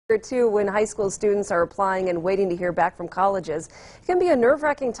Too, when high school students are applying and waiting to hear back from colleges, it can be a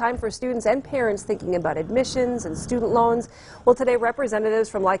nerve-wracking time for students and parents thinking about admissions and student loans. Well, today representatives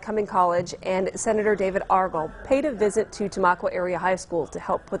from Lycoming College and Senator David Argall paid a visit to Tamaqua Area High School to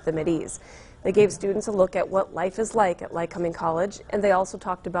help put them at ease. They gave students a look at what life is like at Lycoming College, and they also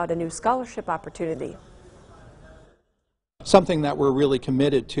talked about a new scholarship opportunity. Something that we're really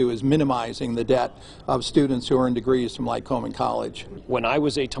committed to is minimizing the debt of students who earn degrees from Lycoming College. When I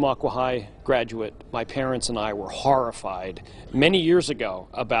was a Tamaqua High graduate, my parents and I were horrified many years ago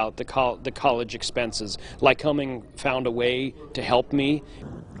about the college expenses. Lycoming found a way to help me.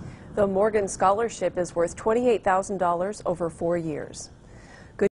 The Morgan Scholarship is worth $28,000 over 4 years.